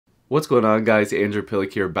What's going on, guys? Andrew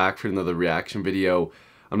Piluk here, back for another reaction video.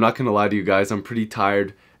 I'm not gonna lie to you guys, I'm pretty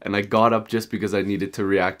tired and I got up just because I needed to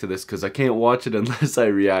react to this because I can't watch it unless I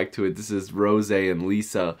react to it. This is Rosé and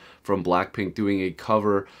Lisa from BLACKPINK doing a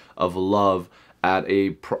cover of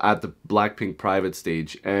L.O.V.E. at the BLACKPINK private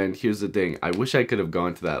stage. And here's the thing, I wish I could have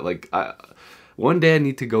gone to that. One day I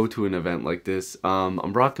need to go to an event like this.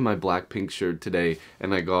 I'm rocking my BLACKPINK shirt today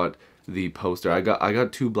and I got the poster. I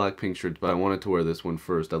got two BLACKPINK shirts, but I wanted to wear this one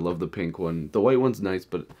first. I love the pink one. The white one's nice,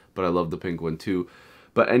 but I love the pink one too.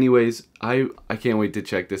 But anyways, I can't wait to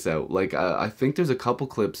check this out. I think there's a couple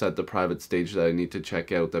clips at the private stage that I need to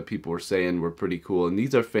check out that people were saying were pretty cool. And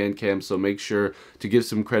these are fan cams, so make sure to give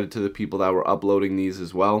some credit to the people that were uploading these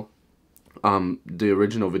as well. The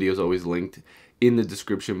original video is always linked in the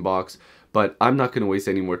description box. But I'm not going to waste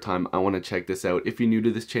any more time. I want to check this out. If you're new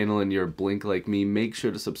to this channel and you're a Blink like me, make sure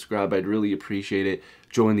to subscribe. I'd really appreciate it.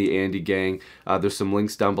 Join the Andy gang. There's some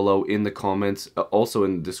links down below in the comments. Also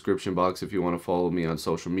in the description box if you want to follow me on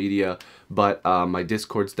social media. But my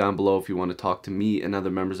Discord's down below if you want to talk to me and other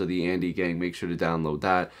members of the Andy gang. Make sure to download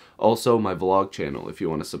that. Also my vlog channel if you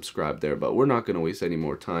want to subscribe there. But we're not going to waste any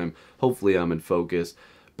more time. Hopefully I'm in focus.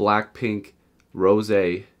 BLACKPINK,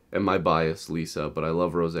 Rosé, and my bias, Lisa, but I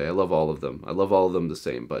love Rosé. I love all of them. I love all of them the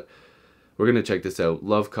same, but we're going to check this out.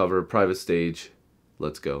 L.O.V.E. cover, private stage.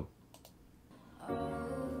 Let's go.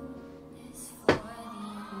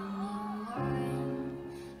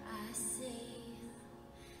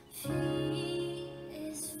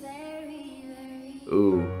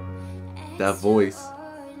 Ooh, that voice.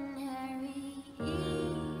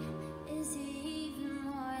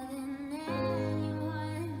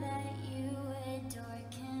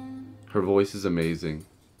 Her voice is amazing.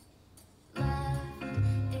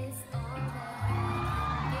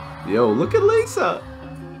 Yo, look at Lisa!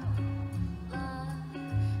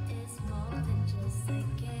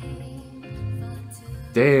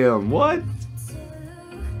 Damn, what?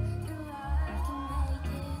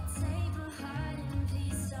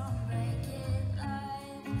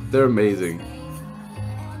 They're amazing.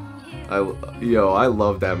 I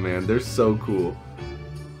love that, man. They're so cool.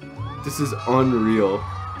 This is unreal.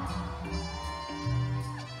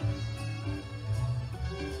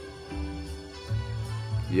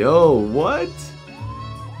 Yo, what?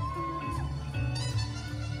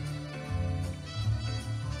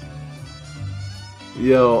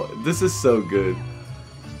 Yo, this is so good.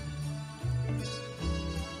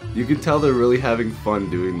 You can tell they're really having fun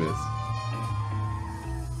doing this.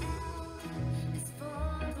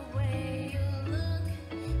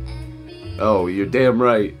 Oh, you're damn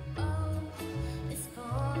right.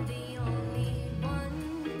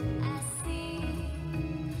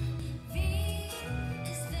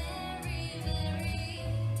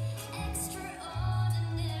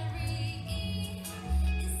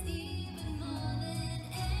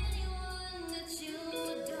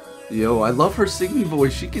 Yo, I love her singing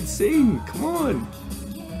voice. She can sing. Come on.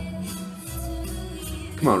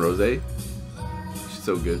 Come on, Rosé. She's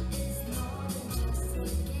so good.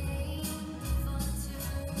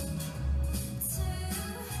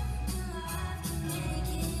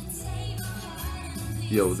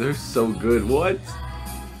 Yo, they're so good. What?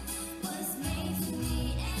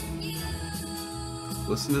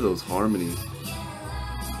 Listen to those harmonies.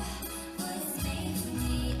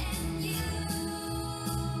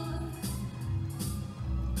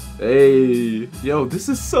 Hey, yo, this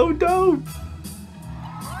is so dope.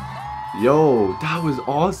 Yo, that was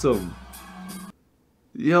awesome.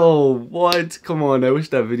 Yo, what? Come on, I wish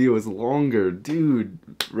that video was longer. Dude,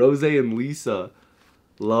 Rosé and Lisa,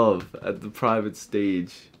 L.O.V.E. at the private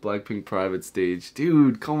stage, BLACKPINK private stage.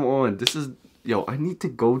 Dude, come on. This is, yo, I need to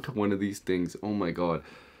go to one of these things. Oh my god.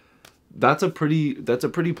 That's a pretty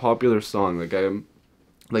popular song.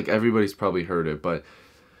 Like everybody's probably heard it, but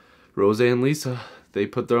Rosé and Lisa, they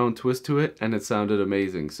put their own twist to it and it sounded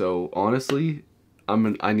amazing. So honestly,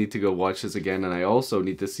 I need to go watch this again, and I also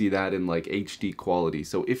need to see that in like HD quality.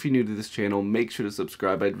 So if you're new to this channel, make sure to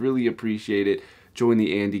subscribe. I'd really appreciate it. Join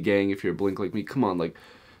the Andy gang if you're a Blink like me. Come on, like,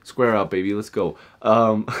 square up, baby. Let's go.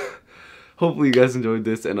 Hopefully you guys enjoyed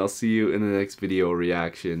this, and I'll see you in the next video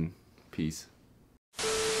reaction. Peace.